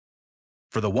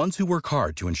For the ones who work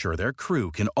hard to ensure their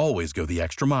crew can always go the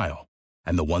extra mile,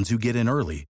 and the ones who get in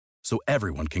early so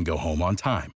everyone can go home on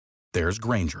time, there's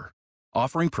Grainger,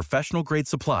 offering professional-grade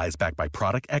supplies backed by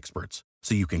product experts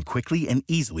so you can quickly and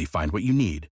easily find what you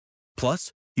need.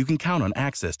 Plus, you can count on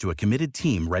access to a committed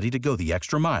team ready to go the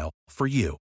extra mile for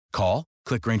you. Call,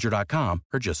 click Grainger.com,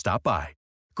 or just stop by.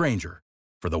 Grainger,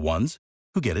 for the ones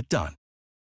who get it done.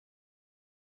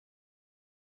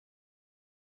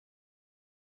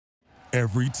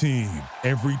 Every team,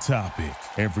 every topic,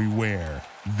 everywhere.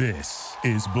 This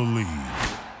is Believe.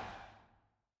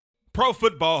 Pro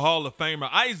Football Hall of Famer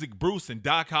Isaac Bruce and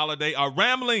Doc Holliday are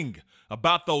rambling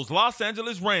about those Los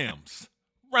Angeles Rams.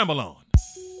 Ramble on.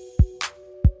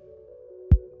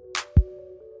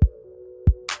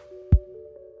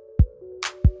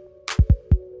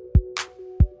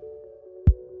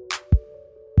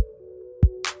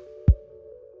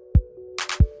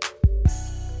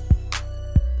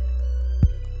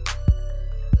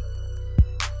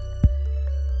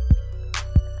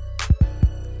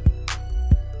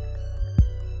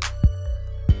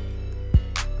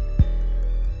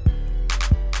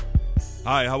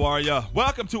 Hi, how are ya?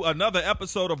 Welcome to another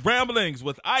episode of Ramblings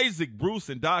with Isaac Bruce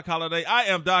and Doc Holliday. I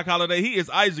am Doc Holliday. He is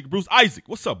Isaac Bruce. Isaac,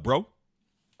 what's up, bro?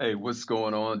 Hey, what's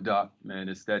going on, Doc? Man,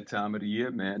 it's that time of the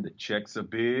year, man. The checks are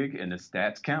big and the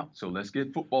stats count. So let's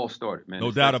get football started, man.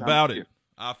 No doubt about it.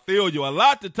 I feel you. A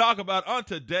lot to talk about on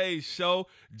today's show.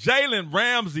 Jalen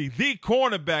Ramsey, the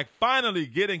cornerback, finally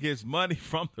getting his money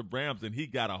from the Rams, and he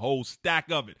got a whole stack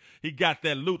of it. He got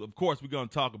that loot. Of course, we're going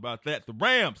to talk about that. The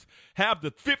Rams have the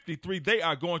 53 they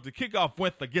are going to kick off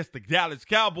with against the Dallas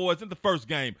Cowboys in the first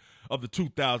game of the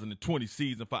 2020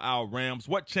 season for our Rams.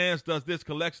 What chance does this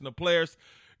collection of players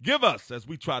give us as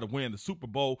we try to win the Super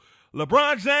Bowl?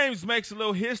 LeBron James makes a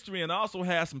little history and also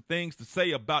has some things to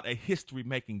say about a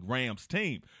history-making Rams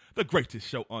team. The greatest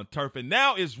show on turf. And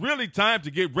now is really time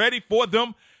to get ready for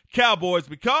them Cowboys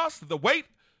because the wait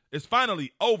is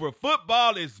finally over.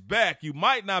 Football is back. You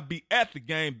might not be at the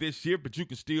game this year, but you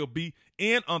can still be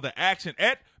in on the action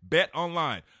at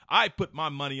BetOnline. I put my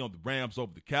money on the Rams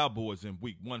over the Cowboys in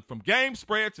week one. From game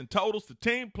spreads and totals to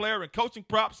team, player, and coaching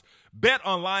props,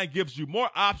 BetOnline gives you more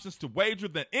options to wager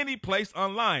than any place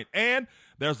online. And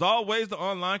there's always the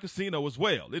online casino as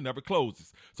well. It never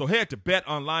closes. So head to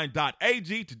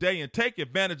betonline.ag today and take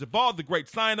advantage of all the great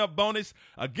sign-up bonus.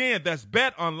 Again, that's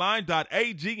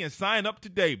betonline.ag and sign up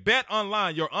today.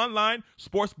 BetOnline, your online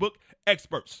sportsbook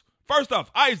experts. First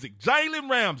off, Isaac, Jalen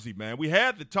Ramsey, man. We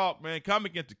had the talk, man,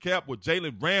 coming into camp with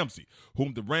Jalen Ramsey,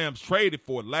 whom the Rams traded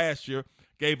for last year,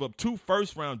 gave up 2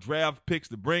 first-round draft picks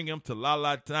to bring him to La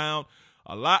La Town.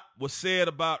 A lot was said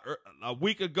about a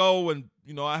week ago, and,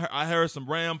 you know, I heard some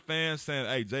Ram fans saying,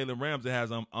 hey, Jalen Ramsey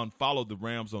has unfollowed the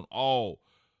Rams on all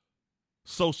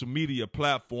social media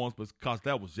platforms because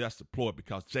that was just a ploy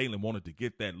because Jalen wanted to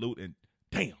get that loot, and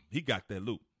damn, he got that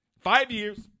loot. 5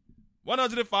 years,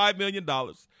 $105 million.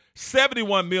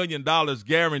 $71 million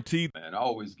guaranteed. Man, I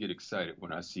always get excited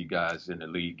when I see guys in the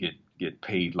league get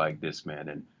paid like this,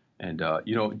 man. And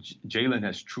you know, Jalen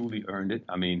has truly earned it.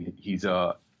 I mean, he's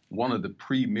one of the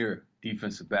premier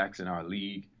defensive backs in our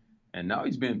league, and now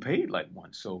he's being paid like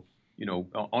one. So, you know,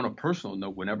 on a personal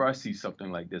note, whenever I see something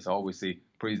like this, I always say,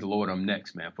 praise the Lord, I'm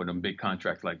next, man, for them big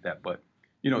contracts like that. But,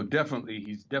 you know,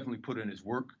 he's definitely put in his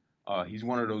work. He's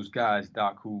one of those guys,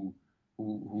 Doc, who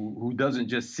doesn't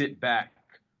just sit back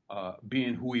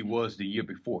being who he was the year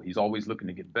before. He's always looking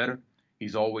to get better.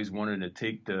 He's always wanting to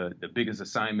take the biggest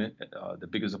assignment, the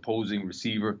biggest opposing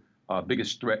receiver,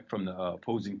 biggest threat from the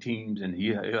opposing teams, and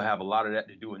he'll have a lot of that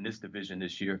to do in this division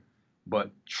this year.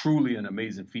 But truly an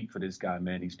amazing feat for this guy,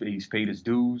 man. He's paid his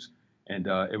dues, and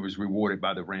it was rewarded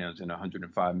by the Rams in a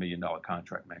 $105 million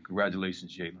contract, man.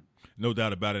 Congratulations, Jalen. No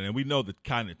doubt about it. And we know the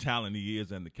kind of talent he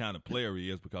is and the kind of player he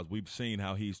is because we've seen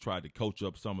how he's tried to coach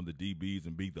up some of the DBs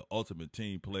and be the ultimate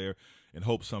team player and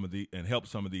help some of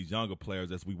these younger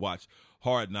players as we watch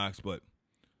Hard Knocks. But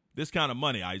this kind of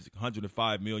money, Isaac,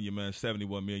 $105 million, man,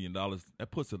 $71 million,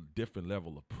 that puts a different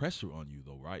level of pressure on you,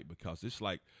 though, right? Because it's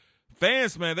like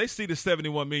fans, man, they see the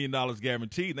 $71 million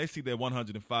guaranteed and they see that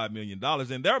 $105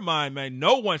 million. In their mind, man,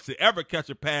 no one should ever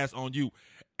catch a pass on you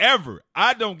ever.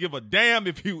 I don't give a damn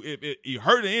if you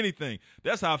hurt or anything.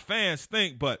 That's how fans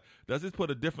think. But does this put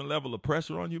a different level of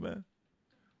pressure on you, man?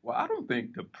 Well, I don't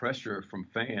think the pressure from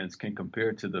fans can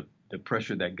compare to the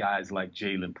pressure that guys like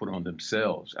Jalen put on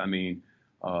themselves. I mean,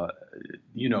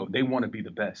 you know, they want to be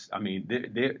the best. I mean,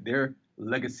 they're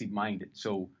legacy minded.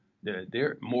 So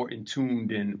they're more in tune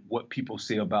in what people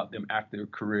say about them after their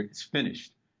career is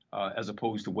finished, as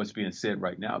opposed to what's being said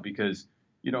right now. Because,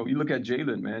 you know, you look at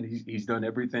Jalen, man, he's done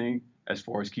everything as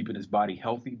far as keeping his body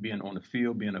healthy, being on the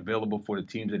field, being available for the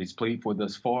teams that he's played for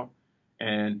thus far.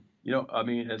 And, I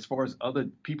mean, as far as other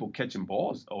people catching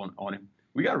balls on him,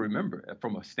 we got to remember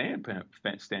from a standpoint,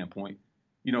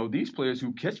 these players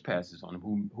who catch passes on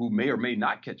him, who may or may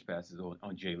not catch passes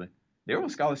on Jalen, they're on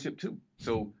scholarship too.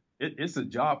 So it's a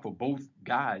job for both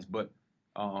guys. But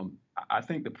I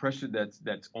think the pressure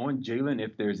that's on Jalen,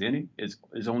 if there's any,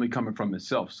 is only coming from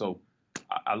himself. So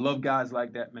I love guys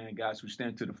like that, man, guys who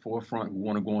stand to the forefront, who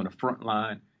want to go on the front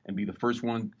line and be the first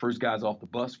guys off the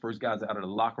bus, first guys out of the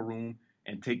locker room,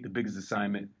 and take the biggest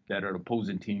assignment that an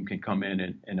opposing team can come in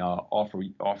and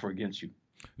offer against you.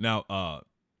 Now,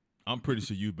 I'm pretty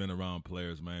sure you've been around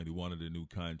players, man, who wanted a new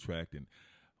contract and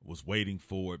was waiting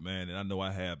for it, man, and I know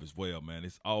I have as well, man.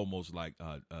 It's almost like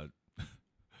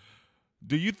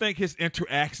do you think his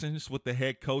interactions with the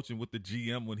head coach and with the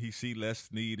GM when he see Les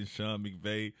Snead and Sean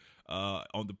McVay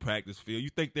on the practice field,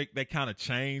 you think they kind of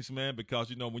changed, man?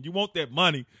 Because, when you want that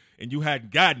money and you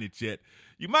hadn't gotten it yet,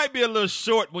 you might be a little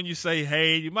short when you say,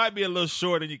 hey, you might be a little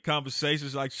short in your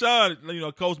conversations. Like, Sean,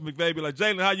 Coach McVay be like,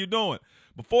 Jalen, how you doing?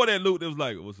 Before that, Luke, it was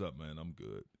like, what's up, man? I'm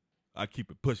good. I keep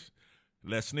it pushing.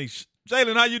 Les Snead,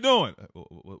 Jalen, how you doing?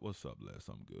 What's up, Les?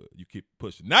 I'm good. You keep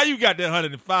pushing. Now you got that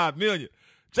 $105 million.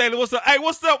 Jalen, what's up? Hey,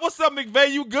 what's up? What's up,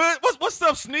 McVay? You good? What's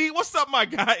up, Snead? What's up, my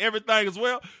guy? Everything as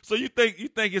well. So you think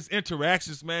his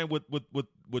interactions, man,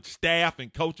 with staff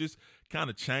and coaches kind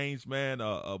of changed, man,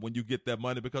 when you get that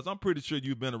money? Because I'm pretty sure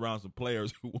you've been around some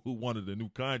players who wanted a new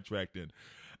contract, and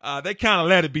they kind of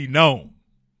let it be known.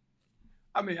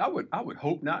 I mean, I would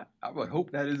hope not. I would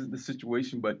hope that isn't the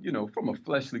situation. But from a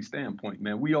fleshly standpoint,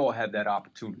 man, we all have that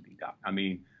opportunity, Doc. I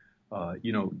mean,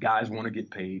 guys want to get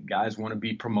paid, guys want to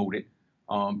be promoted.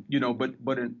 But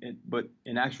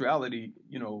in actuality,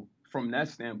 from that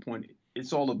standpoint,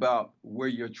 it's all about where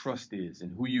your trust is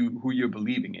and who you're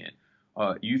believing in.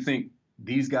 You think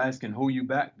these guys can hold you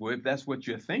back? Well, if that's what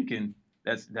you're thinking,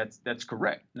 that's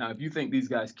correct. Now, if you think these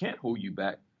guys can't hold you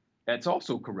back, that's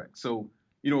also correct. So,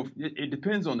 it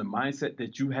depends on the mindset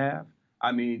that you have.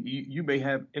 I mean, you may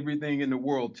have everything in the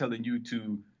world telling you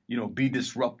to, be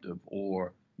disruptive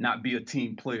or not be a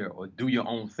team player or do your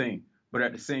own thing. But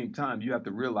at the same time, you have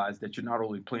to realize that you're not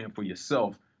only playing for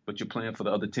yourself, but you're playing for the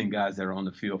other 10 guys that are on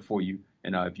the field for you.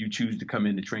 And if you choose to come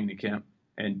into training camp,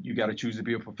 and you got to choose to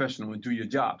be a professional and do your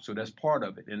job. So that's part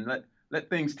of it. And let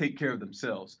things take care of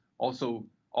themselves. Also,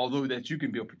 although that you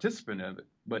can be a participant of it,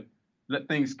 but let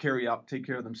things take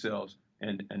care of themselves.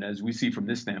 And as we see from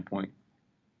this standpoint,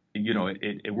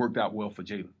 it worked out well for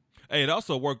Jalen. Hey, it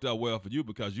also worked out well for you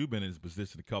because you've been in this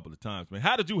position a couple of times, man.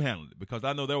 How did you handle it? Because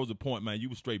I know there was a point, man, you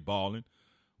were straight balling,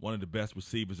 one of the best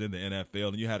receivers in the NFL,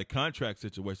 and you had a contract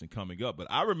situation coming up. But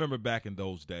I remember back in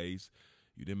those days,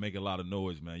 you didn't make a lot of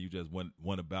noise, man. You just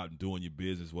went about and doing your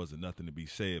business. Wasn't nothing to be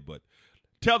said. But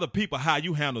tell the people how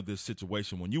you handled this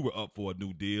situation when you were up for a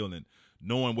new deal and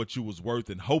knowing what you was worth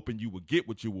and hoping you would get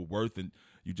what you were worth, and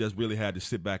you just really had to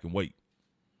sit back and wait.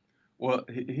 Well,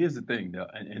 here's the thing, though,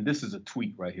 and this is a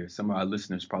tweet right here. Some of our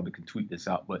listeners probably can tweet this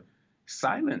out, but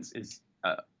silence is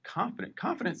confident.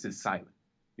 Confidence is silent.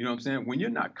 You know what I'm saying? When you're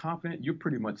not confident, you're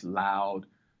pretty much loud.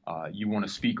 You want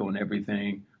to speak on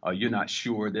everything. You're not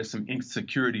sure. There's some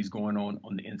insecurities going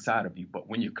on the inside of you. But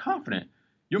when you're confident,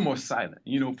 you're more silent.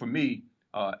 For me,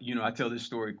 I tell this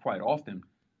story quite often.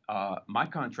 My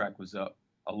contract was up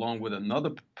along with another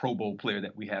Pro Bowl player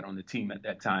that we had on the team at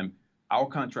that time. Our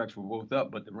contracts were both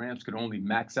up, but the Rams could only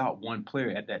max out one player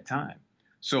at that time.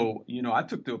 So, I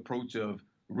took the approach of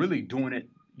really doing it,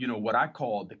 what I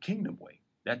call the kingdom way.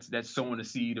 That's sowing the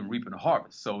seed and reaping the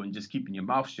harvest. So, and just keeping your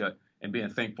mouth shut and being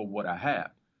thankful for what I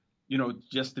have.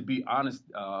 Just to be honest,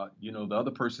 the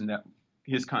other person that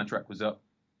his contract was up,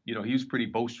 he was pretty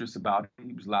boisterous about it.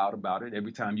 He was loud about it.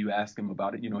 Every time you asked him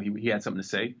about it, he had something to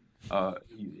say.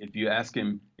 If you ask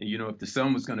him, if the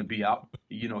sun was going to be out,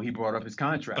 he brought up his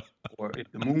contract. Or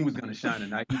if the moon was going to shine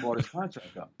tonight, he brought his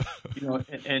contract up.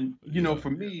 For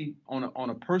me, on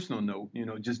a personal note,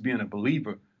 just being a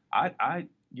believer, I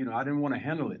didn't want to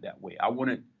handle it that way. I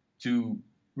wanted to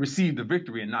receive the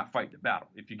victory and not fight the battle,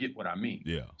 if you get what I mean.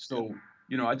 Yeah. So,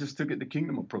 I just took it the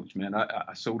kingdom approach, man.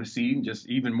 I sowed a seed, and just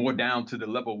even more down to the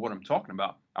level of what I'm talking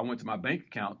about. I went to my bank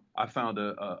account. I found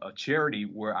a charity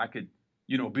where I could,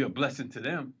 be a blessing to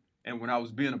them. And when I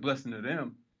was being a blessing to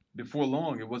them, before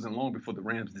long, it wasn't long before the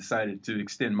Rams decided to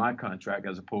extend my contract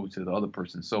as opposed to the other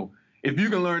person. So if you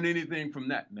can learn anything from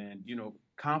that, man,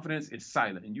 confidence is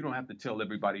silent, and you don't have to tell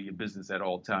everybody your business at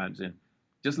all times, and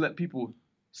just let people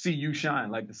see you shine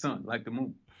like the sun, like the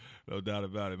moon. No doubt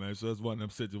about it, man. So it's one of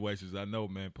them situations I know,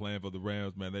 man. Playing for the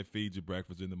Rams, man, they feed you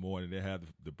breakfast in the morning. They have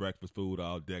the breakfast food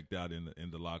all decked out in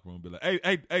the locker room. Be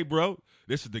like, hey, bro,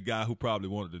 this is the guy who probably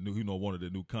wanted the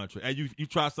new country. Hey, you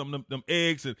try some of them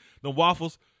eggs and them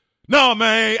waffles. No,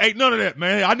 man, ain't none of that,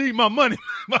 man. I need my money.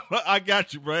 I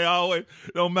got you, bro. I always,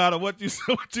 no matter what you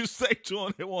say to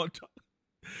them, they want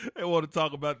to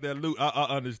talk about that loot. I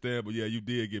understand, but yeah, you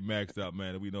did get maxed out,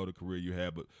 man, and we know the career you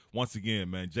had. But once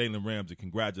again, man, Jalen Ramsey,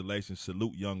 congratulations.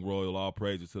 Salute, young royal. All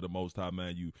praises to the Most High,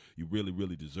 man. You really,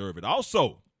 really deserve it.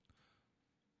 Also,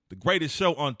 the greatest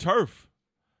show on turf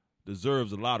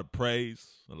deserves a lot of praise,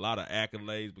 a lot of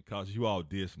accolades, because you all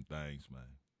did some things, man.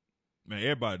 Man,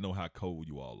 everybody know how cold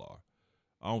you all are.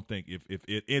 I don't think if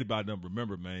anybody doesn't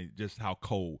remember, man, just how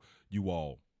cold you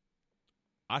all.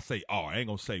 I say are. I ain't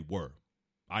gonna say were.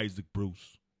 Isaac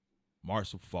Bruce,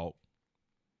 Marshall Faulk,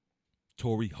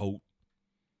 Torrey Holt,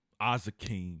 Isaac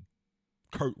King,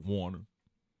 Kurt Warner.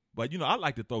 But, I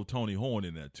like to throw Tony Horn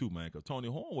in there too, man, because Tony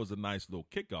Horn was a nice little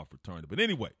kickoff returner. But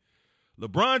anyway,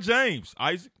 LeBron James,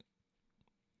 Isaac,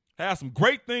 has some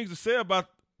great things to say about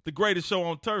the greatest show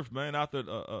on turf, man. After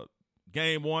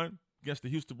Game 1 against the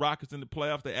Houston Rockets in the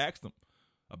playoffs, they asked him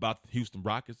about the Houston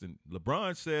Rockets, and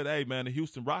LeBron said, hey, man, the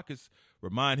Houston Rockets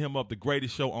remind him of the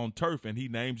greatest show on turf, and he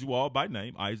names you all by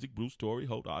name: Isaac Bruce, Torrey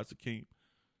Holt, Isaac King,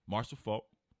 Marshall Faulk.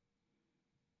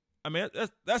 I mean,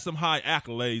 that's some high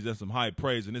accolades and some high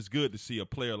praise, and it's good to see a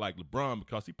player like LeBron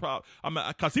because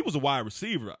because he was a wide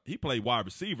receiver. He played wide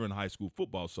receiver in high school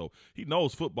football, so he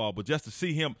knows football, but just to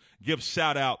see him give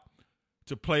shout-out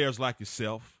to players like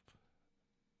yourself,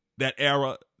 that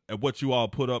era and what you all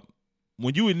put up.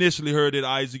 When you initially heard it,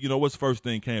 Isaac, what's the first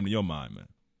thing came to your mind, man?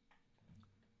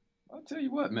 I'll tell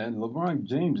you what, man. LeBron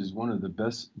James is one of the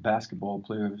best basketball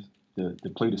players to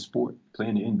play the sport, play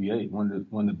in the NBA. One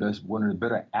of the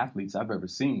better athletes I've ever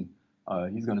seen.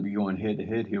 He's going to be going head to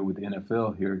head here with the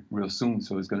NFL here real soon,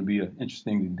 so it's going to be an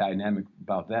interesting dynamic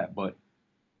about that. But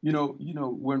when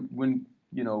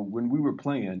we were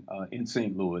playing in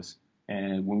St. Louis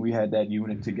and when we had that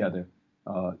unit together.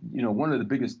 One of the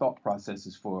biggest thought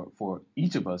processes for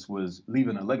each of us was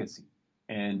leaving a legacy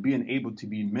and being able to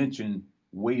be mentioned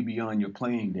way beyond your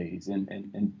playing days.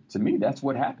 And to me, that's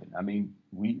what happened. I mean,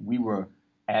 we were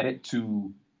added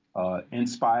to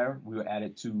inspire. We were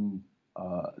added to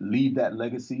leave that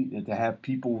legacy and to have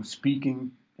people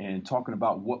speaking and talking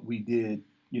about what we did,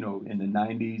 in the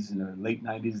 90s, in the late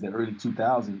 90s, the early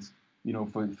 2000s,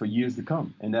 for years to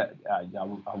come. And that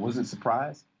I wasn't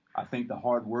surprised. I think the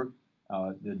hard work,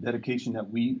 the dedication that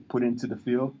we put into the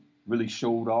field really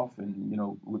showed off. And,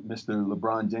 with Mr.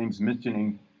 LeBron James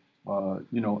mentioning,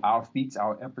 our feats,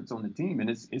 our efforts on the team. And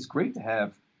it's great to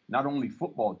have not only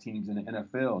football teams in the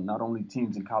NFL, not only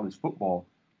teams in college football,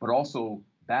 but also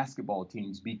basketball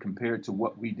teams be compared to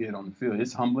what we did on the field.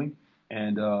 It's humbling.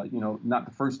 And, not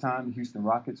the first time the Houston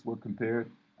Rockets were compared.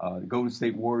 The Golden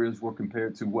State Warriors were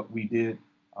compared to what we did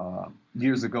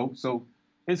years ago. So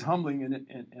it's humbling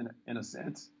in a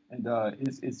sense. And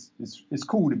it's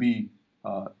cool to be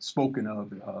spoken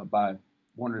of by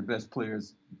one of the best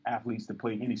athletes to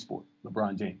play any sport,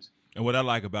 LeBron James. And what I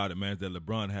like about it, man, is that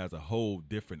LeBron has a whole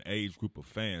different age group of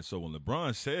fans. So when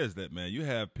LeBron says that, man, you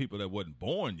have people that wasn't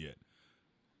born yet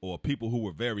or people who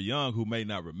were very young who may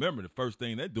not remember. The first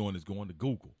thing they're doing is going to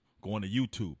Google, going to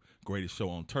YouTube, greatest show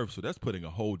on turf. So that's putting a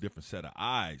whole different set of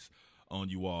eyes on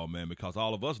you all, man, because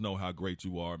all of us know how great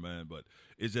you are, man. But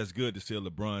it's just good to see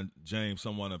LeBron James,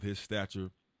 someone of his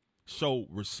stature, show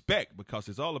respect, because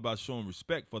it's all about showing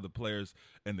respect for the players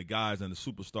and the guys and the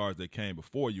superstars that came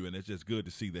before you. And it's just good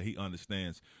to see that he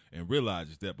understands and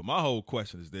realizes that. But my whole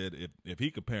question is that if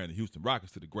he comparing the Houston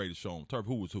Rockets to the greatest show on turf,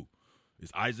 who was who?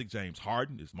 Is Isaac James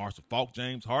Harden? Is Marshall Faulk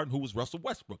James Harden? Who was Russell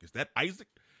Westbrook? Is that Isaac?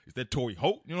 Is that Torrey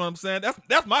Holt? You know what I'm saying?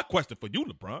 That's my question for you,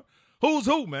 LeBron. Who's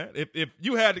who, man? If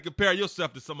you had to compare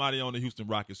yourself to somebody on the Houston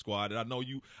Rockets squad, and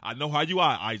I know how you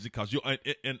are, Isaac, because you're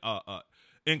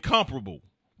incomparable.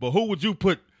 But who would you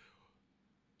put?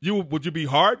 Would you be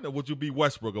Harden or would you be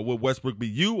Westbrook, or would Westbrook be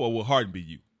you, or would Harden be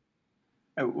you?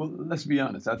 Well, let's be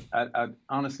honest. I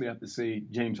honestly have to say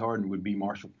James Harden would be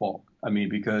Marshall Faulk. I mean,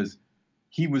 because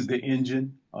he was the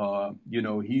engine.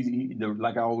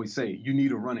 Like I always say, you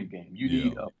need a running game. You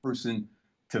need a person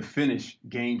to finish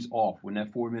games off. When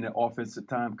that 4-minute offensive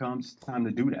time comes, it's time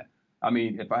to do that. I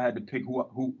mean, if I had to pick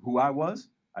who I was,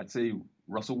 I'd say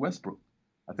Russell Westbrook.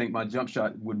 I think my jump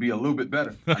shot would be a little bit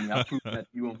better. I mean, I've proven that to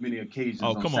you on many occasions.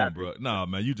 Oh, come on, bro. Nah,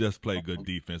 man, you just play good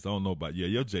defense. I don't know about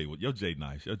your Jay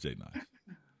nice. Your Jay nice.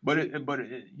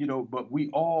 But we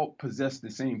all possess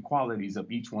the same qualities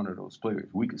of each one of those players.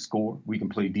 We can score. We can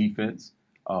play defense.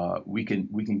 we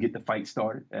can get the fight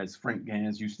started, as Frank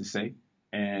Gans used to say,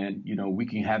 and we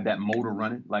can have that motor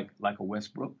running like a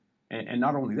Westbrook, and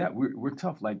not only that, we're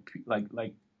tough like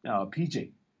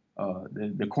PJ,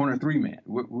 the corner three man.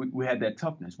 We had that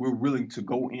toughness. We're willing to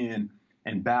go in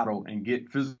and battle and get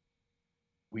physical.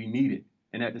 We need it,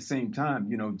 and at the same time,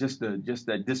 just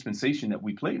that dispensation that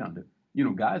we played under,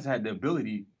 guys had the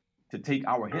ability to take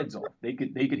our heads off. They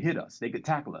could hit us. They could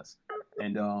tackle us,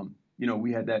 and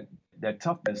we had that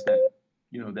toughness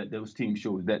that those teams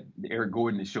show, that Eric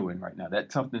Gordon is showing right now. That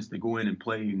toughness to go in and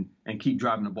play and keep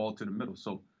driving the ball to the middle.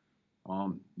 So,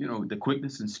 the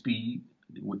quickness and speed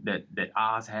that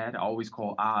Oz had. I always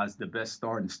call Oz the best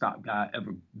start and stop guy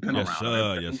ever been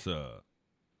around. Yes, sir.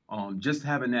 Just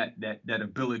having that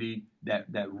ability,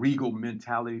 that regal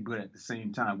mentality, but at the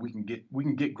same time, we can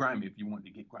get grimy if you want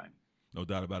to get grimy. No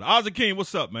doubt about it. Ozzie King,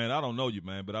 what's up, man? I don't know you,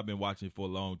 man, but I've been watching you for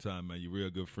a long time, man. You're real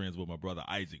good friends with my brother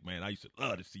Isaac, man. I used to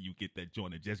love to see you get that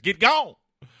joint and just get gone.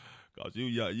 Because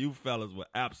you fellas were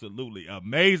absolutely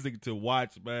amazing to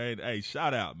watch, man. Hey,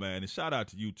 shout out, man. And shout out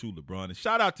to you too, LeBron. And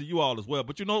shout out to you all as well.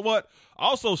 But you know what?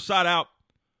 Also shout out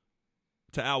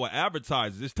to our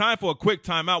advertisers. It's time for a quick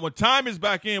timeout. When time is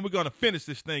back in, we're going to finish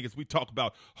this thing as we talk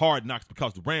about Hard Knocks,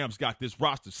 because the Rams got this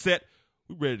roster set.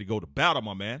 We're ready to go to battle,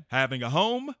 my man. Having a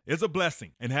home is a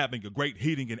blessing, and having a great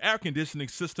heating and air conditioning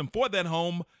system for that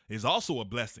home is also a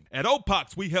blessing. At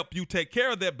Opox, we help you take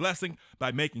care of that blessing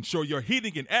by making sure your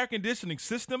heating and air conditioning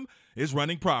system is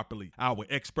running properly. Our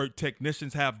expert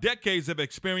technicians have decades of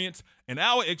experience, and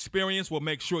our experience will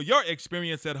make sure your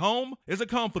experience at home is a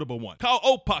comfortable one. Call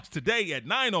Opox today at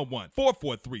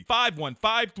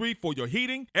 901-443-5153 for your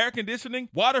heating, air conditioning,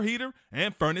 water heater,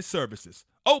 and furnace services.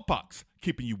 Opox,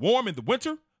 keeping you warm in the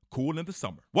winter, cool in the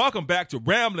summer. Welcome back to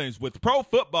Ramblings with Pro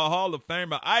Football Hall of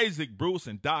Famer Isaac Bruce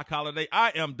and Doc Holliday.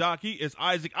 I am Doc. He is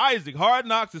Isaac. Isaac, Hard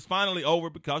Knocks is finally over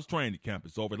because training camp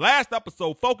is over. Last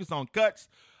episode focused on cuts.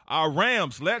 Our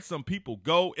Rams let some people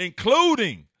go,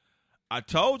 including, I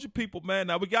told you people, man,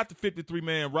 now we got the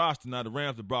 53-man roster. Now the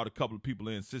Rams have brought a couple of people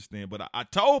in since then, but I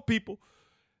told people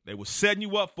they were setting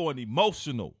you up for an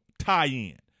emotional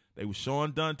tie-in. They were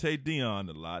showing Dante Dion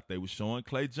a lot. They were showing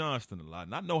Clay Johnston a lot.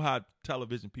 And I know how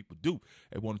television people do.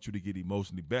 They wanted you to get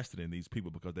emotionally vested in these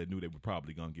people because they knew they were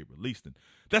probably going to get released. And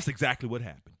that's exactly what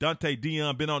happened. Dante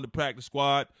Dion been on the practice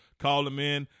squad, call him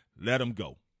in, let him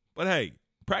go. But, hey,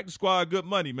 practice squad, good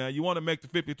money, man. You want to make the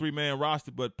 53-man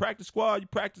roster, but practice squad, you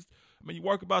practice. I mean, you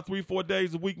work about 3-4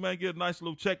 days a week, man, get a nice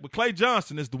little check. But Clay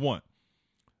Johnston is the one.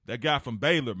 That guy from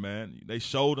Baylor, man, they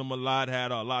showed him a lot,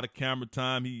 had a lot of camera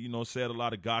time. He, said a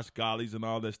lot of gosh gollies and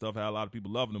all that stuff, had a lot of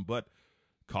people loving him. But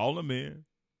call him in.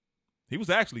 He was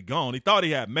actually gone. He thought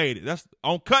he had made it. That's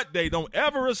on cut day. Don't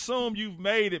ever assume you've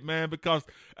made it, man, because,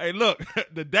 hey, look,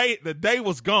 the day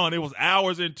was gone. It was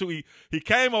hours into he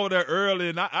came over there early,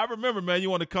 and I remember, man,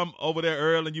 you want to come over there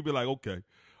early, and you be like, okay,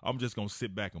 I'm just going to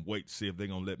sit back and wait to see if they're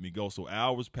going to let me go. So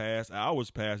hours passed.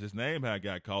 His name had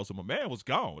got called. So my man was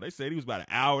gone. They said he was about an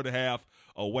hour and a half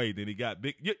away. Then he got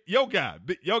your guy,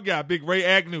 Big Ray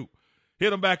Agnew.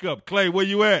 Hit him back up. Clay, where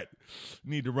you at?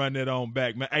 Need to run that on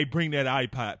back, man. Hey, bring that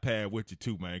iPad pad with you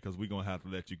too, man, because we're going to have to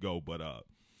let you go. But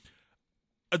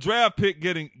a draft pick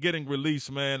getting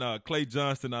released, man, Clay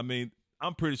Johnston, I mean,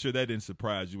 I'm pretty sure that didn't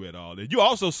surprise you at all. And you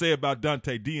also say about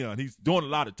Dante Dion, he's doing a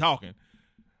lot of talking.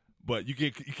 But you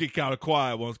get kind of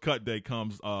quiet once cut day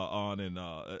comes on, and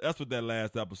that's what that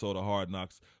last episode of Hard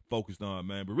Knocks focused on,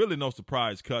 man. But really no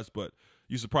surprise cuts, but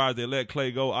you surprised they let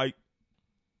Clay go, Ike?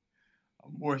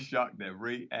 I'm more shocked that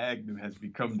Ray Agnew has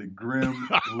become the Grim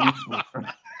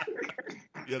Reaper.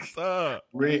 Yes, sir.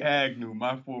 Ray Agnew,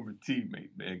 my former teammate,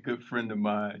 man, good friend of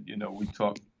mine. We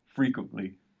talk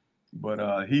frequently.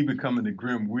 But he becoming the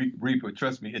Grim Reaper,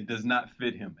 trust me, it does not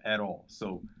fit him at all.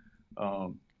 So,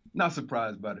 not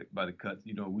surprised by the cuts.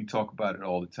 We talk about it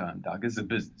all the time, Doc. It's a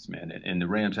business, man, and the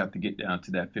Rams have to get down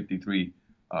to that 53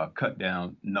 cut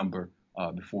down number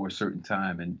before a certain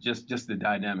time, and just the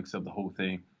dynamics of the whole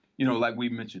thing. Like we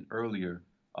mentioned earlier,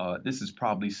 this is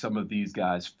probably some of these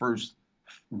guys' first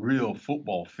real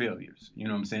football failures. You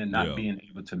know what I'm saying? Not being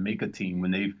able to make a team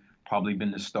when they've probably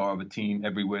been the star of a team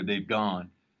everywhere they've gone,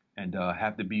 and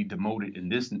have to be demoted in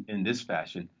this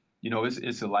fashion.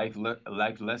 It's a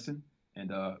life lesson.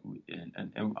 And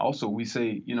also we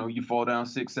say, you fall down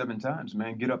 6-7 times,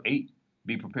 man, get up 8,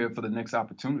 be prepared for the next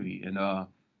opportunity. And,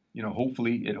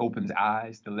 hopefully it opens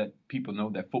eyes to let people know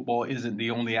that football isn't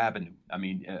the only avenue. I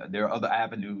mean, there are other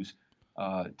avenues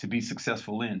to be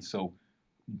successful in. So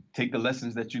take the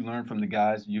lessons that you learned from the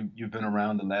guys you've been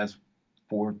around the last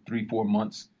 4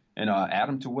 months and add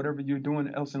them to whatever you're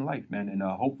doing else in life, man. And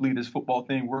hopefully this football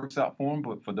thing works out for them.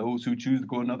 But for those who choose to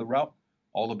go another route,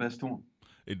 all the best to him.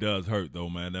 It does hurt though,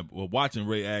 man. Well, watching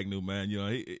Ray Agnew, man,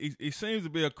 he seems to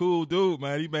be a cool dude,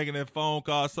 man. He making that phone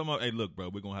call. Hey, look, bro,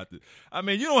 we're gonna have to. I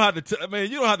mean, you don't have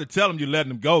to tell them you're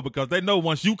letting him go because they know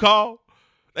once you call,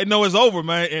 they know it's over,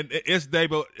 man. And it's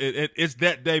David. It's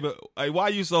that David. Hey, why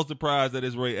are you so surprised that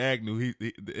it's Ray Agnew?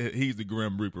 He's the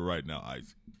Grim Reaper right now,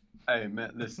 Ice. Hey,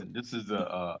 man, listen. This is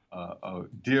a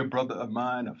dear brother of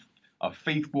mine, a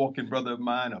faith walking brother of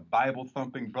mine, a Bible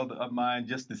thumping brother of mine.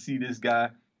 Just to see this guy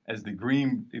as the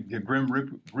Grim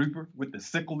Reaper with the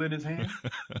sickle in his hand,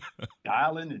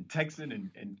 dialing and texting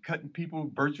and cutting people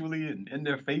virtually and in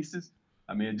their faces.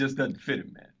 I mean, it just doesn't fit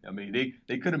him, man. I mean,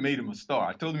 they could have made him a star.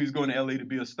 I told him he's going to L.A. to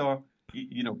be a star.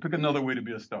 Pick another way to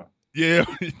be a star. Yeah,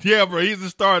 yeah, bro. He's a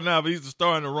star now, but he's a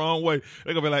star in the wrong way.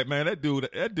 They're gonna be like, man, that dude,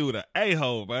 an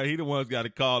a-hole, man. He the one's got to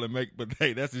call and make. But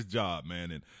hey, that's his job,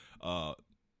 man. And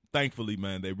thankfully,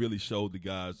 man, they really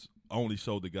only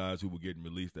showed the guys who were getting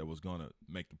released that was gonna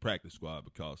make the practice squad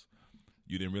because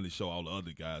you didn't really show all the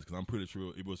other guys. Because I'm pretty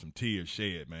sure it was some tears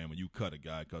shed, man, when you cut a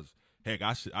guy. Because heck,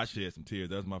 I shed some tears.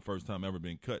 That's my first time ever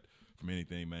being cut from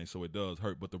anything, man. So it does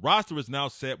hurt. But the roster is now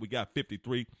set. We got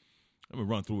 53. Let me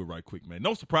run through it right quick, man.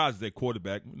 No surprises at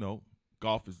quarterback.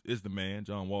 Goff is the man.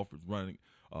 John Wolford's running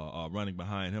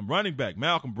behind him. Running back,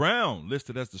 Malcolm Brown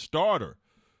listed as the starter.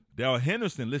 Darrell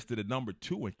Henderson listed at number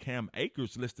 2, and Cam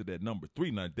Akers listed at number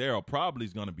 3. Now, Darrell probably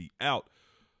is going to be out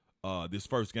this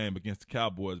first game against the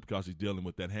Cowboys because he's dealing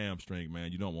with that hamstring,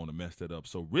 man. You don't want to mess that up.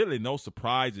 So, really, no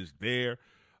surprises there.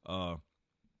 I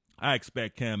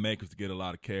expect Cam Akers to get a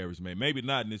lot of carries, man. Maybe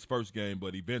not in his first game,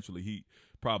 but eventually he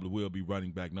probably will be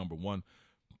running back number 1.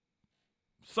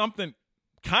 Something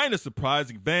kind of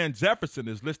surprising, Van Jefferson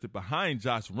is listed behind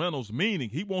Josh Reynolds, meaning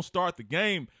he won't start the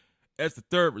game as the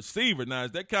third receiver. Now,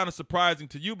 is that kind of surprising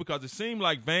to you? Because it seemed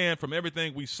like Van, from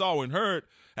everything we saw and heard,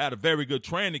 had a very good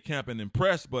training camp and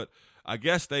impressed, but I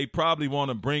guess they probably want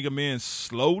to bring him in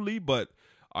slowly. But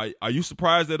are you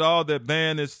surprised at all that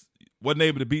Van wasn't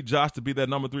able to beat Josh to be that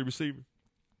number 3 receiver?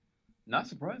 Not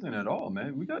surprising at all,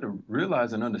 man. We got to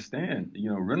realize and understand,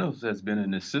 Reynolds has been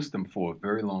in this system for a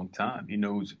very long time. He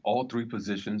knows all 3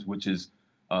 positions, which is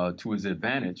to his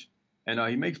advantage, and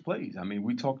he makes plays. I mean,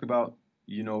 we talked about,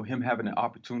 him having an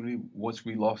opportunity once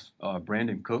we lost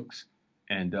Brandon Cooks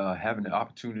and having the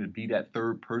opportunity to be that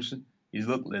third person. It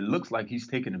looks like he's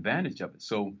taking advantage of it.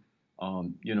 So,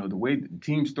 the way the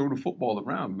teams throw the football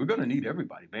around, we're going to need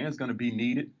everybody. Van's going to be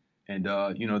needed. And,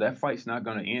 that fight's not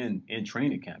going to end in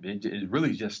training camp. It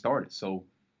really just started. So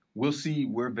we'll see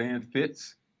where Van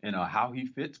fits and how he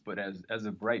fits. But as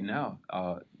of right now,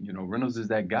 Reynolds is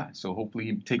that guy. So hopefully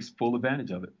he takes full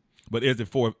advantage of it. But is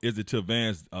it to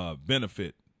Van's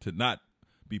benefit to not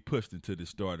be pushed into the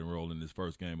starting role in this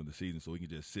first game of the season so he can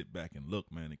just sit back and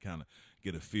look, man, and kind of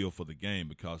get a feel for the game?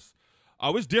 Because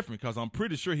it's different because I'm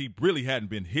pretty sure he really hadn't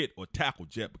been hit or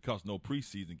tackled yet because no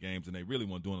preseason games, and they really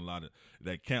weren't doing a lot of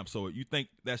that camp. So you think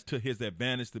that's to his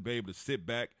advantage to be able to sit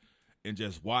back and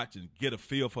just watch and get a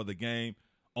feel for the game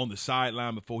on the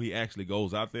sideline before he actually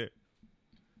goes out there?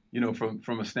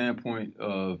 From a standpoint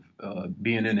of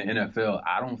being in the NFL,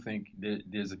 I don't think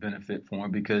there's a benefit for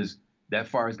him because that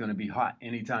fire is going to be hot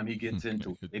anytime he gets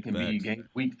into it. It can be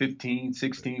week 15,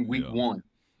 16, week 1.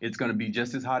 It's going to be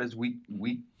just as hot as week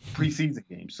preseason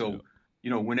games. So,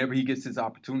 whenever he gets his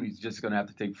opportunity, he's just going to have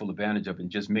to take full advantage of it and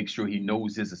just make sure he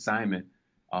knows his assignment.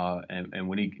 And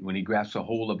when he grasps a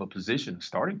hold of a position, a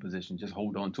starting position, just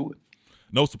hold on to it.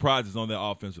 No surprises on that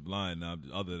offensive line now,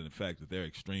 other than the fact that they're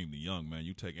extremely young, man.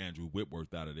 You take Andrew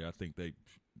Whitworth out of there, I think they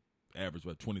average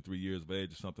 23 years of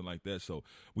age or something like that. So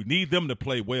we need them to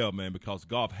play well, man, because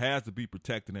Goff has to be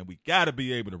protected, and we got to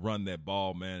be able to run that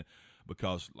ball, man.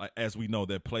 Because, as we know,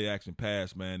 that play-action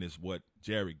pass, man, is what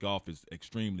Jared Goff is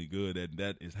extremely good at, and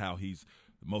that is how he's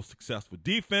the most successful.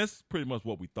 Defense, pretty much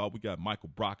what we thought. We got Michael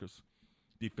Brockers,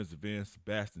 defensive end,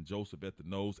 Sebastian Joseph at the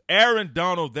nose. Aaron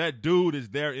Donald, that dude is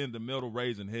there in the middle,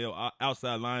 raising hell.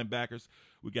 Outside linebackers,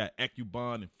 we got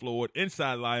Ecubon and Floyd.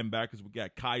 Inside linebackers, we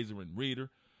got Kaiser and Reeder.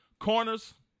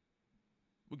 Corners,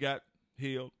 we got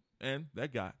Hill and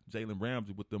that guy, Jalen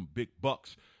Ramsey, with them big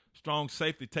bucks. Strong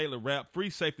safety, Taylor Rapp. Free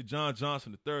safety, John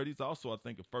Johnson III. He's also, I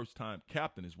think, a first-time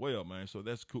captain as well, man. So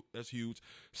that's cool. That's huge.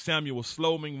 Samuel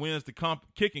Slowman wins the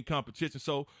kicking competition.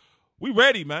 So we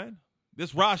ready, man.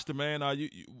 This roster, man, you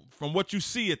from what you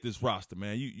see at this roster,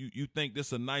 man, you think this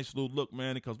is a nice little look,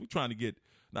 man, because we're trying to get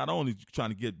 – not only trying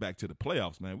to get back to the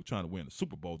playoffs, man, we're trying to win the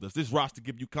Super Bowl. Does this roster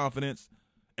give you confidence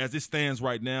as it stands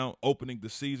right now, opening the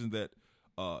season, that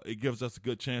it gives us a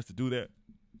good chance to do that?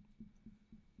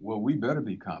 Well, we better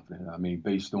be confident. I mean,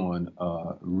 based on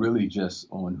really just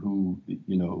on who,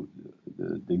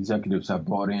 the executives have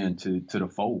brought in to the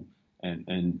fold.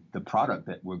 and the product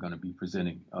that we're going to be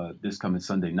presenting this coming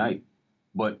Sunday night.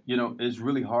 But, it's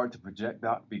really hard to project,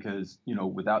 Doc, because,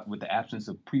 with the absence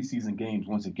of preseason games,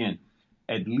 once again,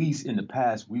 at least in the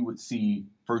past, we would see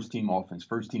first-team offense,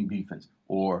 first-team defense,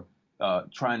 or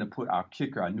trying to put our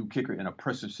new kicker, in a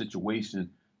pressure situation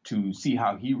to see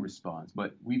how he responds.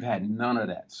 But we've had none of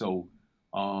that. So,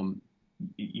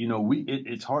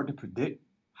 it's hard to predict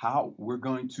how we're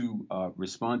going to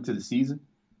respond to the season.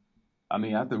 I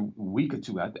mean, after a week or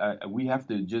two, we have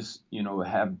to just,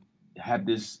 have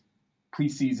this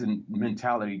preseason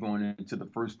mentality going into the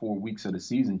first 4 weeks of the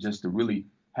season just to really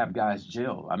have guys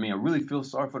gel. I mean, I really feel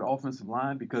sorry for the offensive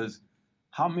line because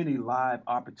how many live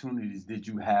opportunities did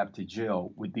you have to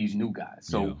gel with these new guys?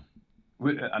 So,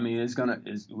 we're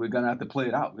gonna have to play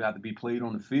it out. We have to be played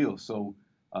on the field. So,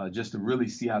 just to really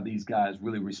see how these guys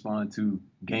really respond to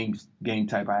game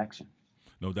type action.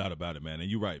 No doubt about it, man. And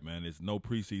you're right, man. It's no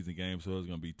preseason game, so it's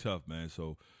gonna be tough, man.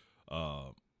 So,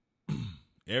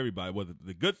 everybody. Well,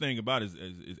 the good thing about it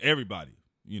is everybody,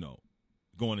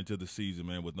 going into the season,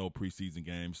 man, with no preseason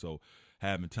games, so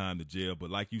having time to gel.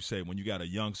 But like you say, when you got a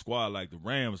young squad like the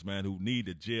Rams, man, who need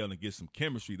to gel and get some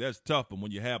chemistry, that's tough. But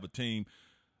when you have a team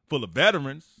full of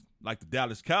veterans like the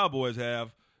Dallas Cowboys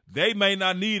have, they may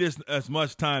not need as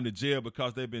much time to gel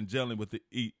because they've been gelling with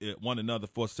one another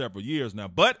for several years now.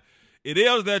 But it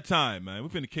is that time, man. We're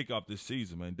finna kick off this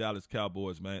season, man. Dallas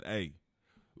Cowboys, man, hey,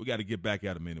 we got to get back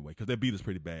at them anyway because they beat us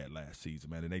pretty bad last season,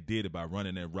 man. And they did it by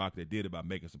running that rock. They did it by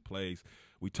making some plays.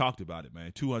 We talked about it,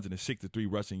 man. 263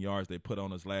 rushing yards they put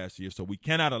on us last year. So we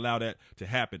cannot allow that to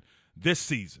happen this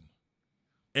season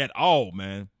at all,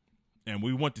 man. And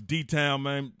we went to D-Town,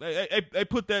 man. They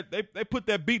put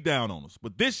that beat down on us.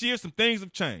 But this year, some things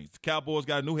have changed. The Cowboys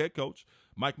got a new head coach,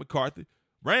 Mike McCarthy.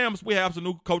 Rams, we have some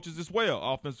new coaches as well.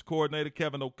 Offensive coordinator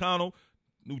Kevin O'Connell.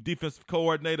 New defensive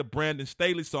coordinator, Brandon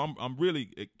Staley. So I'm really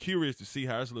curious to see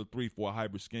how this little 3-4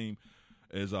 hybrid scheme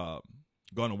is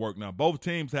going to work. Now, both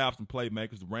teams have some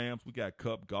playmakers. The Rams, we got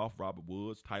Kupp, Goff, Robert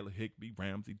Woods, Tyler Higbee,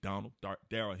 Ramsey, Donald,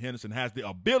 Darrell Henderson has the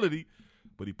ability,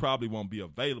 but he probably won't be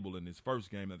available in his first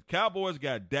game. Now, the Cowboys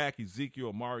got Dak, Ezekiel,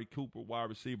 Amari Cooper, wide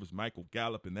receivers, Michael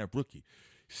Gallup, and that rookie,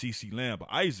 CeeDee Lamb. But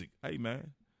Isaac, hey,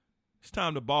 man. It's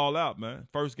time to ball out, man.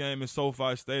 First game in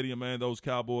SoFi Stadium, man. Those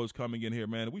Cowboys coming in here,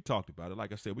 man. And we talked about it.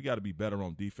 Like I said, we got to be better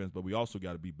on defense, but we also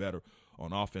got to be better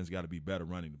on offense, got to be better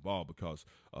running the ball because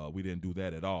we didn't do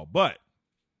that at all. But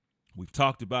we've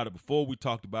talked about it before. We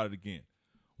talked about it again.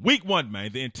 Week 1,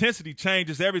 man, the intensity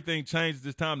changes. Everything changes.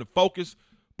 It's time to focus.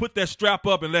 Put that strap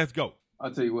up and let's go.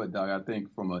 I'll tell you what, Doc, I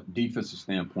think from a defensive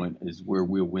standpoint is where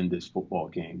we'll win this football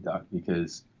game, Doc,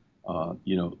 because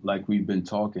like we've been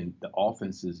talking, the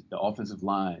offensive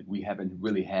line, we haven't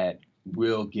really had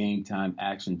real game time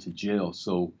action to gel.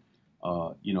 So,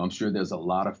 I'm sure there's a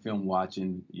lot of film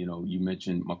watching. You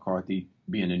mentioned McCarthy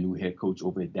being a new head coach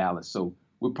over at Dallas. So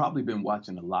we've probably been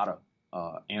watching a lot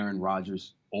of Aaron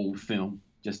Rodgers old film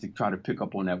just to try to pick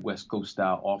up on that West Coast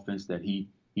style offense that he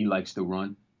likes to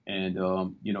run. And,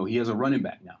 he has a running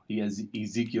back now. He has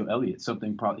Ezekiel Elliott,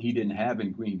 something probably he didn't have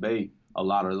in Green Bay a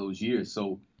lot of those years.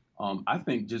 So, I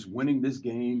think just winning this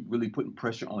game, really putting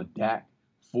pressure on Dak,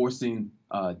 forcing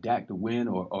Dak to win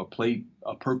or play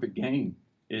a perfect game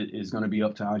is going to be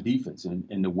up to our defense.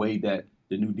 And the way that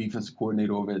the new defensive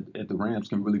coordinator over at the Rams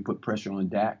can really put pressure on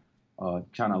Dak,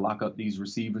 trying to lock up these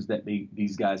receivers that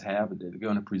these guys have that they're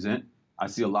going to present. I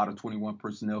see a lot of 21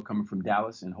 personnel coming from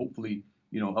Dallas, and hopefully,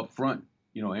 up front,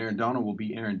 Aaron Donald will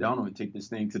be Aaron Donald and take this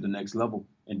thing to the next level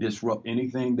and disrupt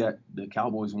anything that the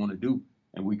Cowboys want to do.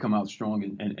 And we come out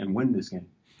strong and win this game.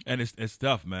 And it's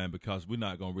tough, man, because we're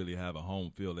not going to really have a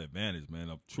home field advantage,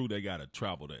 man. True, they got to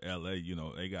travel to L.A.,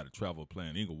 they got to travel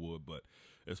playing Inglewood. But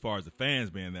as far as the fans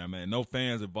being there, man, no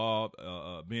fans involved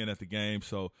being at the game.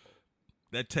 So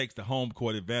that takes the home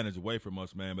court advantage away from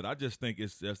us, man. But I just think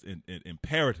it's just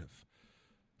imperative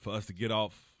for us to get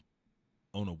off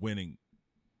on a winning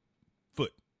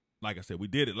foot. Like I said, we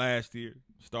did it last year.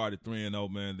 Started 3-0,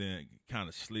 man, then kind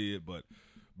of slid, but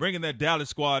bringing that Dallas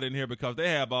squad in here because they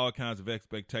have all kinds of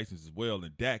expectations as well.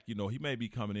 And Dak, he may be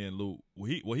coming in, Lou.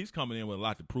 He's coming in with a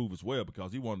lot to prove as well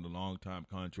because he wanted a long-time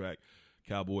contract.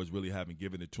 Cowboys really haven't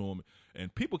given it to him.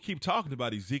 And people keep talking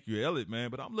about Ezekiel Elliott, man,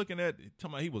 but I'm looking at –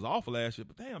 talking about he was awful last year.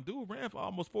 But, damn, dude ran for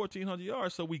almost 1,400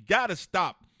 yards. So we got to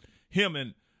stop him.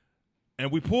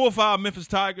 And we pulled for our Memphis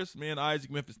Tigers, me and Isaac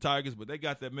Memphis Tigers, but they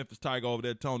got that Memphis Tiger over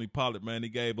there, Tony Pollard, man. He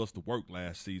gave us the work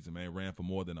last season, man. Ran for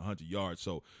more than 100 yards.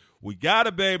 So we got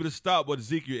to be able to stop what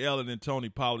Ezekiel Elliott and Tony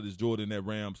Pollard is doing in that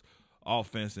Rams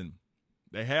offense. And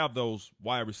they have those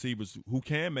wide receivers who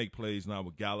can make plays now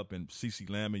with Gallup and CeeDee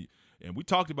Lamb. And we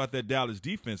talked about that Dallas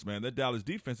defense, man. That Dallas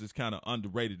defense is kind of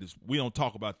underrated. We don't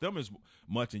talk about them as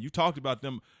much. And you talked about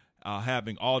them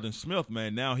having Aldon Smith,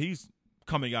 man. Now he's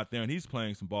coming out there and he's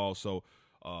playing some ball. So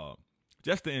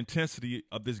just the intensity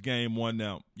of this game one.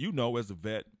 Now, you know, as a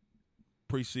vet,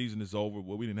 preseason is over.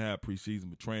 Well, we didn't have preseason,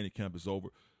 but training camp is over.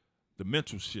 The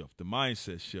mental shift, the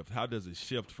mindset shift, how does it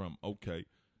shift from, okay,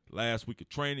 last week of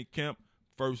training camp,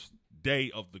 first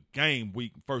day of the game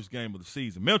week, first game of the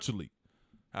season, mentally,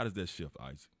 how does that shift,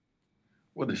 Isaac?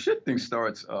 Well, the shifting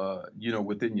starts,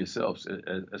 within yourselves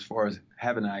as far as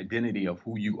having an identity of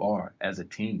who you are as a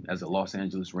team, as a Los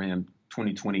Angeles Rams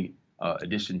 2020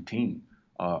 edition team.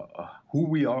 Who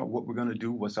we are, what we're going to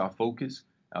do, what's our focus,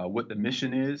 what the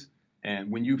mission is.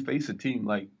 And when you face a team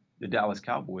like the Dallas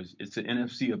Cowboys, it's an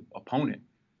NFC opponent.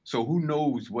 So who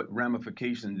knows what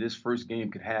ramifications this first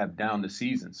game could have down the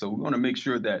season. So we want to make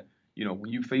sure that,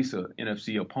 when you face an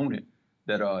NFC opponent,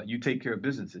 that you take care of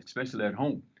business, especially at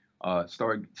home.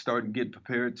 Start to get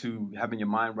prepared to having your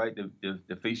mind right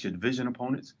to face your division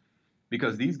opponents,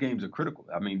 because these games are critical.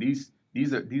 I mean, these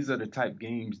are the type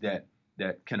games that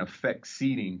can affect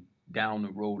seeding down the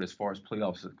road as far as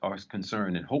playoffs are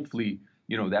concerned. And hopefully,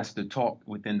 that's the talk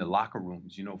within the locker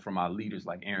rooms, from our leaders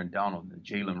like Aaron Donald and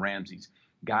Jalen Ramsey.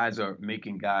 Guys are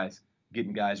getting guys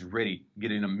ready,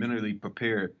 getting them mentally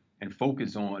prepared and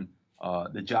focused on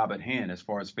the job at hand as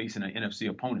far as facing an NFC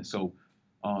opponent. So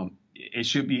it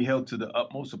should be held to the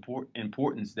utmost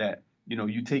importance that,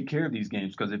 you take care of these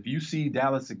games, because if you see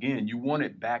Dallas again, you want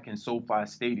it back in SoFi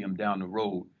Stadium down the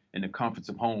road in the comforts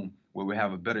of home, where we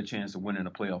have a better chance of winning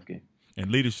a playoff game.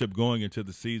 And leadership going into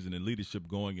the season and leadership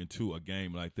going into a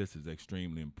game like this is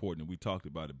extremely important. And we talked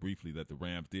about it briefly that the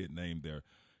Rams did name their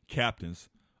captains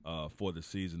for the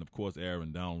season. Of course,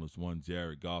 Aaron Donald is one.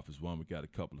 Jared Goff is one. We got a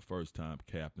couple of first-time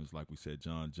captains, like we said,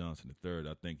 John Johnson III.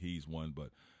 I think he's one.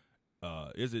 But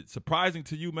is it surprising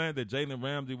to you, man, that Jalen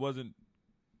Ramsey wasn't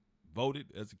voted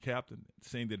as a captain,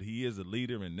 seeing that he is a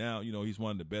leader and now, he's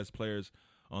one of the best players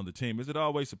on the team? Is it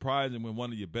always surprising when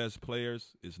one of your best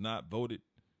players is not voted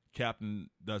captain?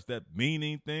 Does that mean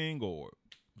anything, or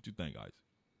what you think, Isaac?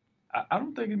 I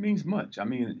don't think it means much. I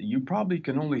mean, you probably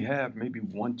can only have maybe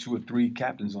 1, 2, or 3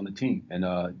 captains on the team, and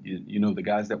the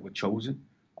guys that were chosen.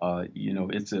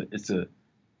 It's a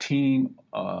team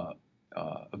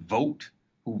vote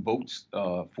who votes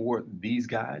for these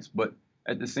guys, but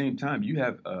at the same time, you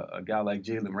have a guy like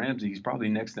Jalen Ramsey. He's probably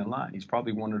next in line. He's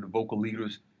probably one of the vocal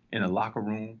leaders in a locker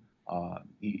room.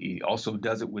 He also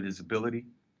does it with his ability,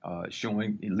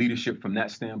 showing leadership from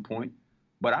that standpoint.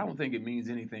 But I don't think it means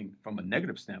anything from a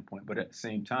negative standpoint. But at the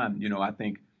same time, I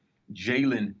think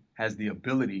Jalen has the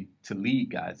ability to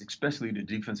lead guys, especially the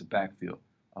defensive backfield,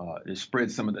 to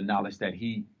spread some of the knowledge that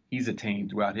he's attained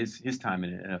throughout his time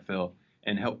in the NFL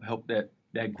and help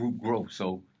that group grow.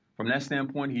 So from that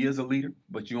standpoint, he is a leader,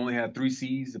 but you only have 3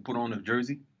 C's to put on a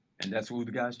jersey, and that's who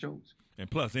the guys chose. And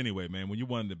plus, anyway, man, when you're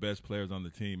one of the best players on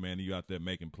the team, man, you're out there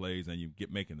making plays and you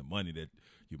get making the money that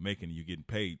you're making and you're getting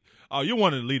paid. Oh, you're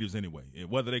one of the leaders anyway. And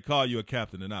whether they call you a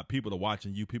captain or not, people are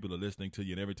watching you, people are listening to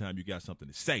you, and every time you got something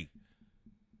to say,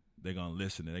 they're going to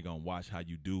listen and they're going to watch how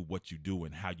you do what you do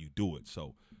and how you do it.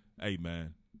 So, hey,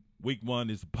 man, week 1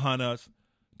 is upon us.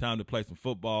 Time to play some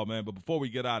football, man. But before we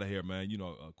get out of here, man,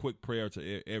 a quick prayer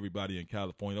to everybody in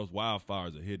California. Those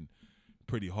wildfires are hitting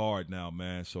pretty hard now,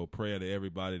 man. So prayer to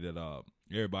everybody that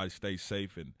everybody stay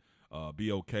safe and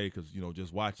be okay, because,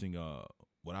 just watching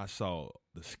what I saw,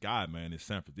 the sky, man, in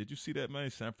San Francisco. Did you see that,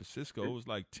 man? San Francisco, it was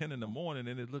like 10 in the morning,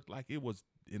 and it looked like it was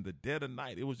in the dead of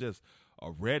night. It was just a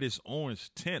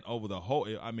reddish-orange tint over the whole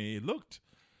 – I mean, it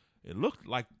looked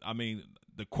like,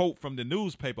 the quote from the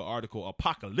newspaper article,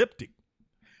 apocalyptic.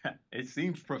 It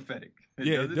seems prophetic.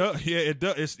 It does. Yeah, it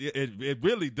does. It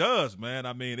really does, man.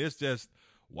 I mean, it's just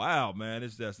wow, man.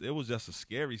 It was just a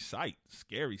scary sight.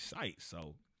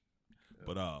 So,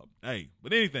 but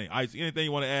anything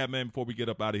you want to add, man, before we get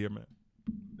up out of here, man?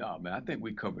 No, man. I think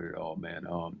we covered it all, man.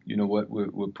 You know what?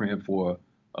 We're praying for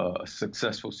a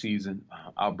successful season.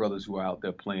 Our brothers who are out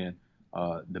there playing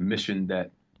the mission that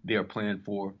they're playing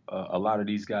for. A lot of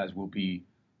these guys will be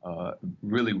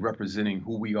really representing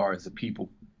who we are as a people.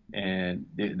 And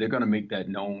they're going to make that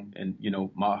known. And,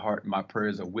 my heart, my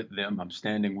prayers are with them. I'm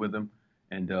standing with them.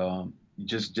 And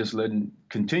just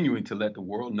continuing to let the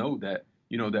world know that,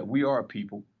 that we are a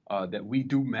people, that we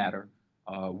do matter.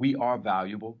 We are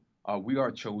valuable. We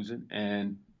are chosen.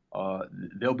 And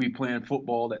they'll be playing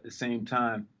football at the same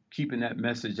time, keeping that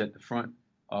message at the front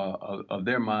of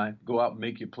their mind. Go out and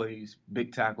make your plays,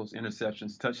 big tackles,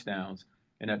 interceptions, touchdowns.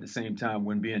 And at the same time,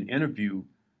 when being interviewed,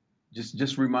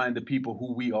 just remind the people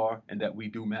who we are and that we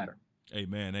do matter.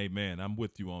 Amen, amen. I'm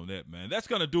with you on that, man. That's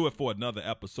going to do it for another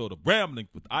episode of Rambling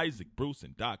with Isaac Bruce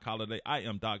and Doc Holliday. I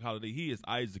am Doc Holliday. He is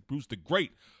Isaac Bruce, the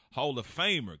great Hall of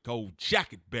Famer, gold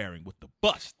jacket bearing with the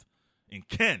bust. And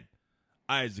Ken,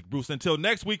 Isaac Bruce. Until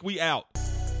next week, we out.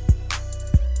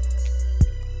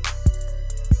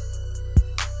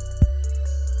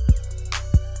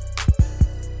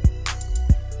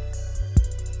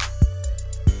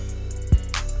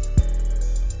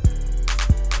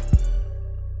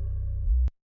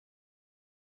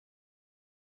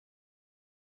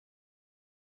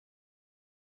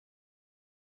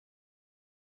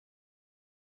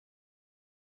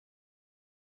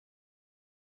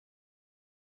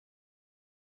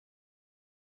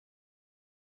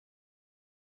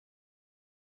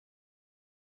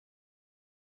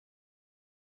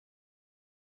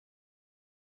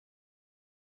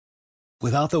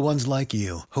 Without the ones like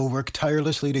you, who work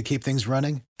tirelessly to keep things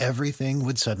running, everything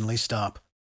would suddenly stop.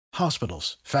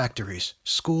 Hospitals, factories,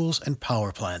 schools, and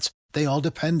power plants, they all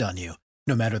depend on you.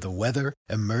 No matter the weather,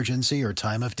 emergency, or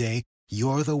time of day,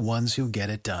 you're the ones who get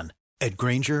it done. At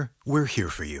Grainger, we're here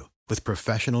for you with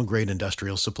professional-grade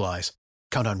industrial supplies.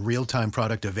 Count on real-time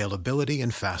product availability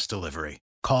and fast delivery.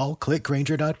 Call, click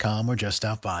Grainger.com, or just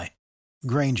stop by.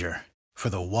 Grainger, for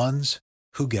the ones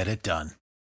who get it done.